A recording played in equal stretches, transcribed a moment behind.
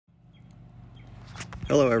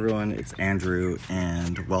Hello everyone, it's Andrew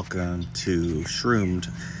and welcome to Shroomed,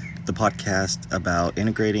 the podcast about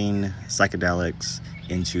integrating psychedelics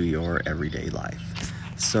into your everyday life.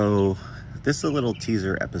 So this is a little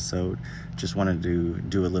teaser episode, just wanted to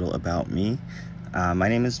do a little about me. My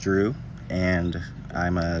name is Drew and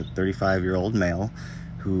I'm a 35-year-old male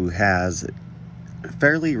who has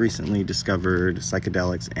fairly recently discovered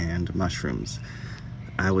psychedelics and mushrooms.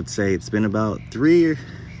 I would say it's been about three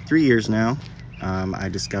years now. I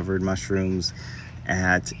discovered mushrooms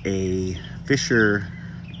at a Fisher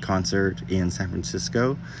concert in San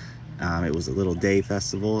Francisco. It was a little day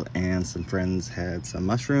festival and some friends had some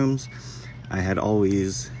mushrooms. I had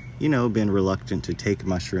always, been reluctant to take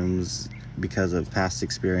mushrooms because of past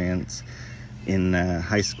experience. In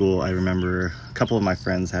high school, I remember a couple of my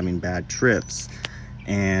friends having bad trips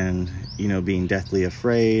and, being deathly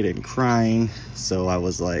afraid and crying. So I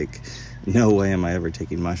was like, no way am I ever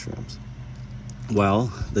taking mushrooms.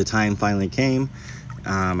 Well, the time finally came.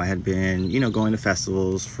 I had been, going to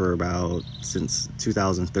festivals for since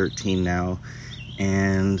 2013 now.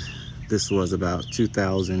 And this was about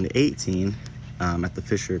 2018 at the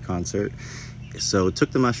Fisher concert. So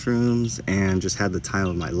took the mushrooms and just had the time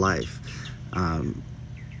of my life.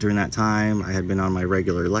 During that time, I had been on my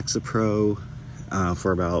regular Lexapro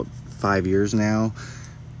for about 5 years now.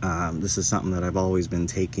 This is something that I've always been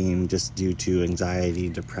taking just due to anxiety,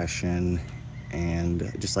 depression,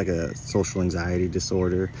 and just like a social anxiety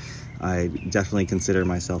disorder. I definitely consider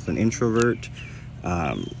myself an introvert.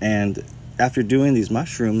 And after doing these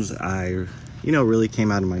mushrooms, I, really came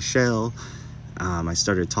out of my shell. I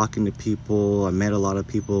started talking to people. I met a lot of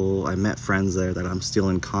people. I met friends there that I'm still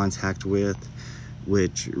in contact with,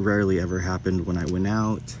 which rarely ever happened when I went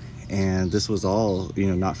out. And this was all,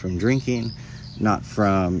 not from drinking, not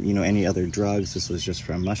from, any other drugs. This was just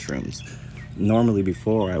from mushrooms. Normally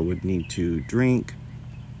before I would need to drink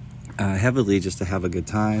heavily just to have a good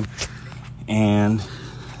time. And,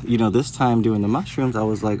 this time doing the mushrooms, I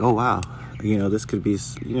was like, oh, wow, this could be,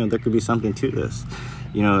 there could be something to this.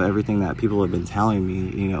 Everything that people have been telling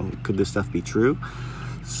me, could this stuff be true?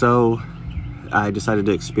 So I decided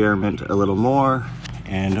to experiment a little more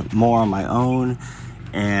and more on my own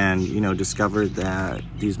and, discovered that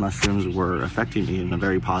these mushrooms were affecting me in a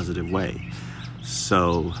very positive way.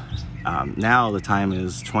 So now the time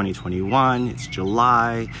is 2021, it's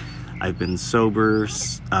July. I've been sober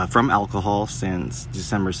from alcohol since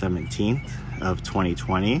December 17th of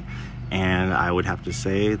 2020. And I would have to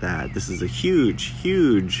say that this is a huge,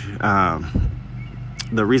 the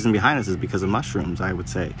reason behind this is because of mushrooms, I would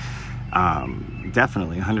say.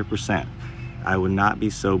 Definitely, 100%. I would not be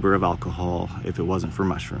sober of alcohol if it wasn't for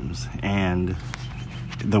mushrooms. And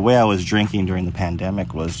the way I was drinking during the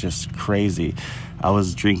pandemic was just crazy. I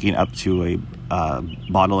was drinking up to a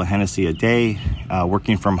bottle of Hennessy a day.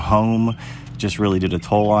 Working from home just really did a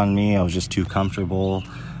toll on me. I was just too comfortable.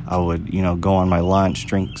 I would, go on my lunch,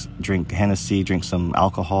 drink Hennessy, drink some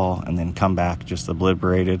alcohol, and then come back just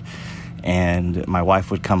obliterated. And my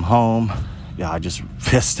wife would come home, just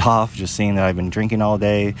pissed off, just seeing that I've been drinking all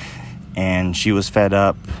day. And she was fed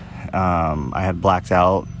up. I had blacked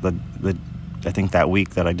out. I think that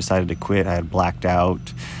week that I decided to quit, I had blacked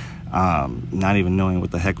out, not even knowing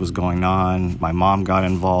what the heck was going on. My mom got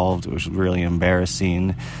involved. It was really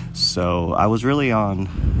embarrassing. So I was really on,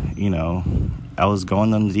 I was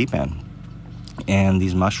going on the deep end. And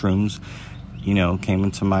these mushrooms, came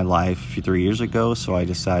into my life 3 years ago. So I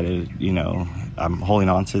decided, I'm holding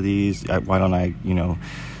on to these. Why don't I,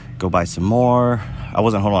 go buy some more? I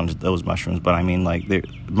wasn't holding on to those mushrooms, but I mean, like, the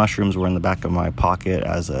mushrooms were in the back of my pocket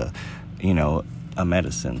as a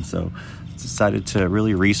medicine. So I decided to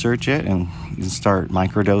really research it and start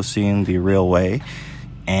microdosing the real way.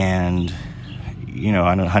 And,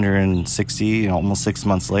 160, almost 6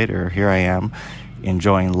 months later, here I am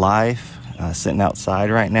enjoying life, sitting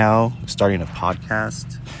outside right now, starting a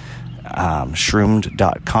podcast.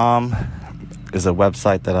 Shroomed.com is a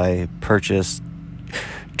website that I purchased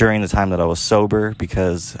during the time that I was sober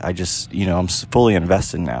because I just, I'm fully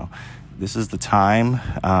invested now. This is the time,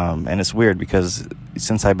 and it's weird because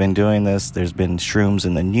since I've been doing this, there's been shrooms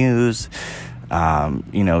in the news.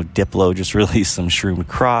 Diplo just released some shroom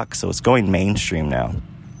crock, so it's going mainstream now.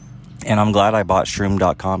 And I'm glad I bought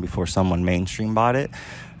Shroom.com before someone mainstream bought it,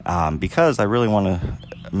 because I really want to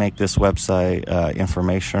make this website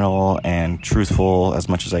informational and truthful as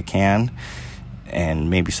much as I can, and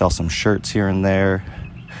maybe sell some shirts here and there.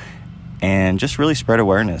 And just really spread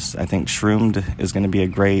awareness. I think Shroomed is going to be a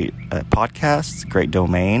great podcast, great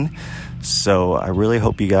domain. So I really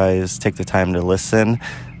hope you guys take the time to listen.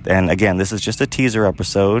 And again, this is just a teaser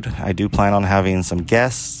episode. I do plan on having some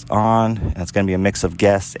guests on. And it's going to be a mix of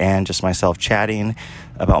guests and just myself chatting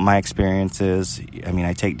about my experiences. I mean,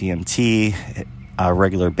 I take DMT on a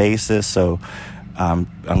regular basis, so I'm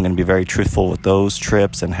going to be very truthful with those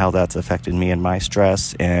trips and how that's affected me and my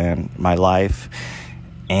stress and my life.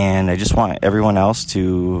 And I just want everyone else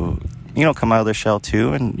to, come out of their shell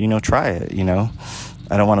too and, try it,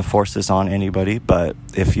 I don't want to force this on anybody, but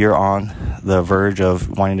if you're on the verge of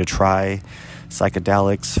wanting to try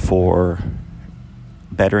psychedelics for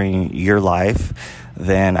bettering your life,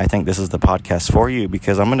 then I think this is the podcast for you,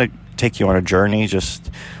 because I'm going to take you on a journey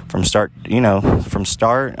just from start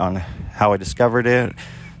on how I discovered it,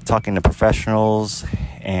 talking to professionals,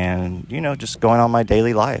 and, just going on my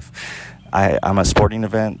daily life. I'm a sporting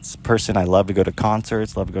events person. I love to go to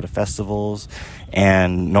concerts, love to go to festivals,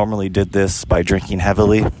 and normally did this by drinking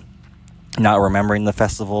heavily, not remembering the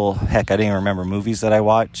festival. Heck, I didn't remember movies that I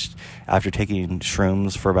watched. After taking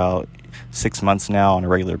shrooms for about 6 months now on a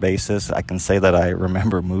regular basis, I can say that I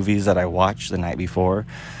remember movies that I watched the night before.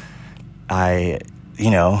 I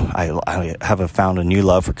have found a new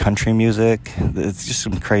love for country music. It's just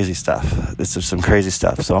some crazy stuff. This is some crazy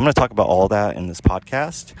stuff. So I'm going to talk about all that in this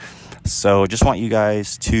podcast. So just want you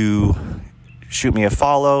guys to shoot me a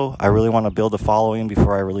follow. I really want to build a following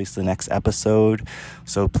before I release the next episode.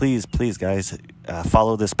 So please, guys,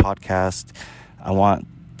 follow this podcast. I want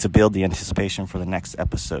to build the anticipation for the next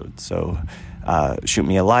episode. So shoot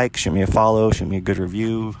me a like, shoot me a follow, shoot me a good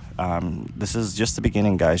review. This is just the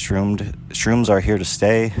beginning, guys. Shrooms are here to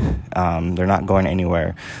stay. They're not going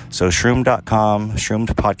anywhere. So shroom.com, Shroomed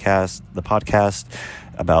Podcast, the podcast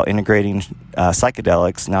about integrating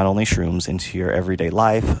psychedelics, not only shrooms, into your everyday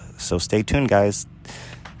life. So stay tuned, guys.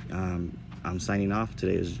 I'm signing off.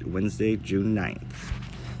 Today is Wednesday, June 9th.